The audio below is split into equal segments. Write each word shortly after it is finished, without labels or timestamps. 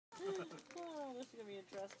this is gonna be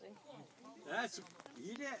interesting.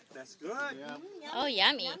 Eat it. That's good. Yeah. Oh,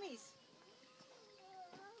 yummy. Yummies.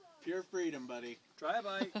 Pure freedom, buddy. Try a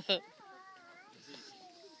bite. Has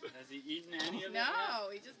he eaten any of it? No,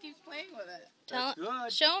 he just keeps playing with it. That's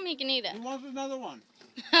good. Show him he can eat it. He wants another one.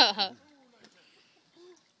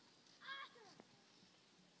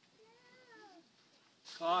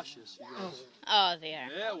 Cautious. You guys. Oh, there.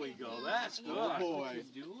 There we go. That's good. Oh boy. What you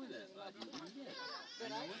do with it, bud? You eat it. I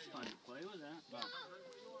know it's fun to play with that, but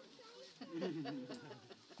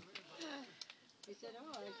He said,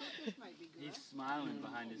 "Oh, I think this might be good." he's smiling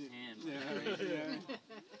behind his hand. Yeah.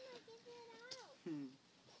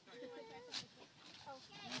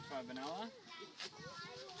 Want to try vanilla?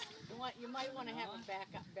 You might want to have a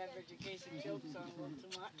backup beverage in case he chokes on a little too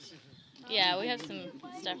much. Yeah, we have some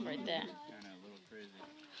stuff right there. Kind of a little crazy.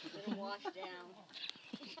 It'll wash down.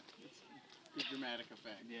 Good dramatic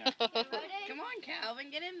effect. Yeah. Come on, Calvin,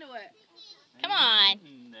 get into it. Come on.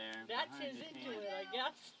 In there, That's behind his into hand. it, I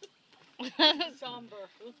guess. Somber.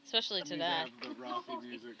 Especially Need to today. have the Ralphie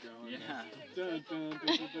music going. Yeah. Dun, dun,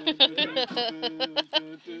 dun, dun, dun, dun,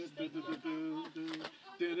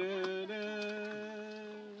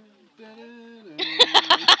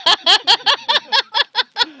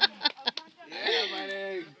 yeah,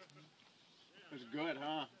 buddy. That's good,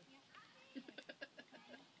 huh? That's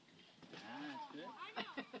good.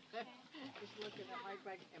 Just looking at my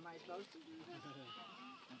bag. Am I supposed to do this?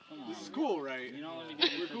 Come on. This is cool, right? You know, let me do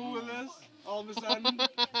We're this. cool with this? All of a sudden?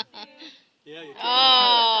 Yeah, you can.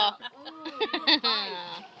 Oh.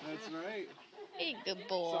 That's right. Hey, good Something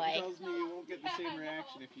boy. tells me you won't get the same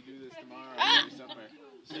reaction if you do this tomorrow or maybe somewhere.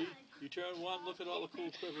 See, you turn one, look at all the cool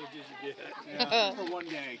privileges you get. Yeah, for one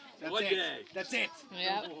day. That's One it. day. That's it.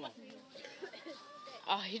 Yep.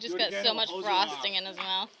 Oh, he just Do it got again, so we'll much hose it frosting off. in his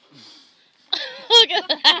mouth. Look at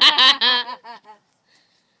that.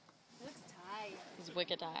 Looks tired. He's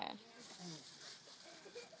wicked tired.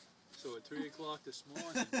 So at 3 o'clock this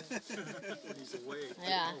morning, when he's awake.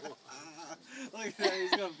 Yeah. Look at that. He's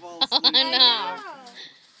going to fall I asleep. know.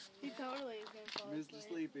 He totally is gonna fall Mr.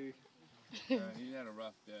 asleep. Sleepy. He had a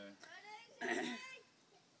rough day.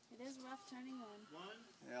 It is rough turning on.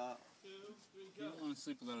 Yeah. He didn't want to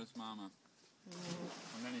sleep without his mama.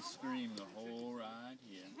 And then he screamed the whole ride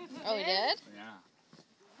here. Oh, he did? Yeah.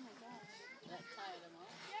 Oh my gosh. That tired him out.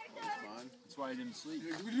 That was fun. That's why he didn't sleep.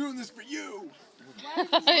 We're doing this for you. Yeah.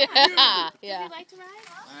 Does Yeah. he like to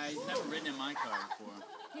ride? He's never ridden in my car before.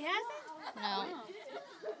 He hasn't? No. Oh.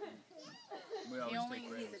 We He always only take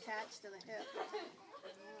he's risks. attached to the hip.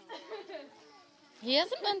 He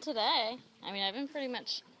hasn't been today. I mean, I've been pretty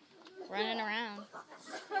much running around.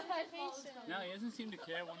 No, he doesn't seem to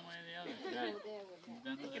care one way or the other. Yeah. He's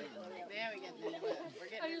done with it. There we get into it. We're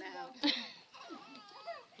getting it now. Is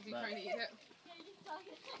he trying to eat it?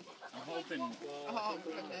 I'm hoping, Oh,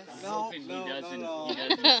 goodness. I'm No, hoping no, he doesn't no.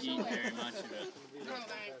 eat very much of it. No,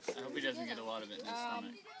 thanks. I hope he doesn't get a lot of it in his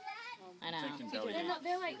stomach. I know. Thinking belly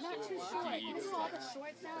They're like not too short. He You eats know all like the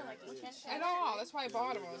shorts now, like the chest I know. That's why I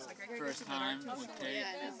bought him. I was like, I gotta get first some time better. with Tate,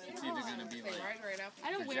 it's either going to be They like ride right up.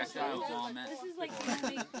 I don't wear projectile shorts. vomit. This is like the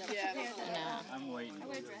only Yeah. pair that I know. I'm waiting. I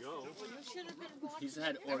wear dresses. He's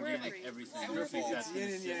had organic everything. I think that's Yin going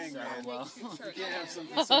to and sit yang, so man. well. You can't have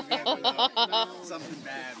something so good without something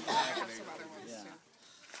bad happening. Some other ones, Yeah. too.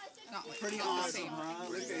 Not like Pretty not the awesome, same. huh?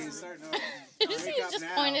 Look at he's starting to Did you see wake he up just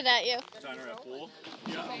now. pointed at you? Chocolate's going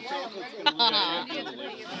Uh-huh.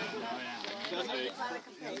 I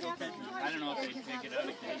don't know if they take it out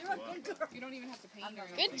of case or what. You don't even have to paint or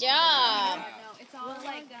Good anything. job. No, it's all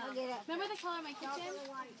like remember the color of my kitchen?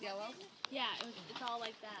 Yellow? Yeah, it's all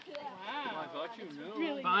like that. I thought you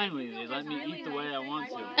knew. Finally, they let me eat the way I want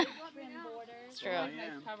to. Trim borders. It's true. I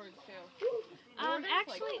Nice am. covered too.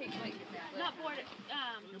 Actually, Pink, like, not border.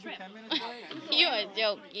 Trim. 10 minutes late. You a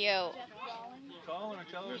joke, you. Call and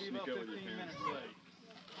tell her to be about 15 minutes late.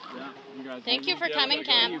 Yeah, you guys. Thank you for Yeah, coming, are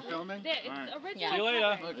Cam. you filming? It's Alright. original. Yeah. See you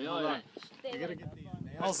later. Look, hold on.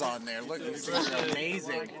 nails on there. Look, these are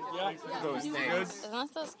amazing. Those things. Isn't that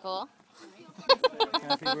so cool?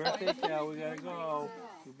 Happy birthday, Cal. We gotta go.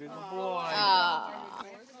 You big boy. Aw.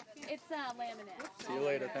 It's laminate. See you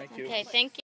later. Thank you. Okay, thank you.